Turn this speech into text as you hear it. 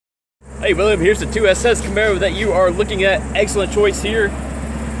Hey William, here's the 2SS Camaro that you are looking at. Excellent choice here.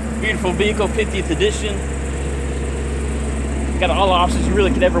 Beautiful vehicle, 50th edition. Got all the options you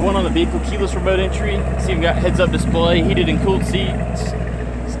really could ever want on the vehicle. Keyless remote entry. See, we've got heads-up display, heated and cooled seats.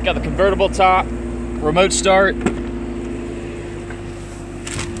 It's got the convertible top, remote start. You've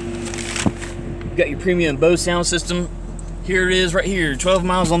got your premium Bose sound system. Here it is right here, 12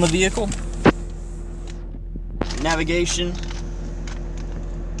 miles on the vehicle. Navigation.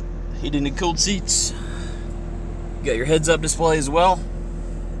 Heated and cooled seats. You got your heads-up display as well.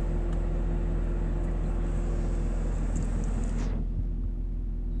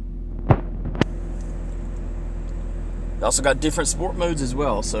 You also got different sport modes as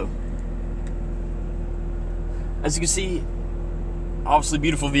well. So, as you can see, obviously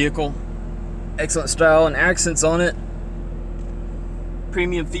beautiful vehicle. Excellent style and accents on it.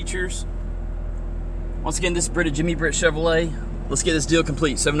 Premium features. Once again, this is Britt at Jimmy Britt Chevrolet. Let's get this deal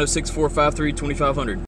complete. 706-453-2500.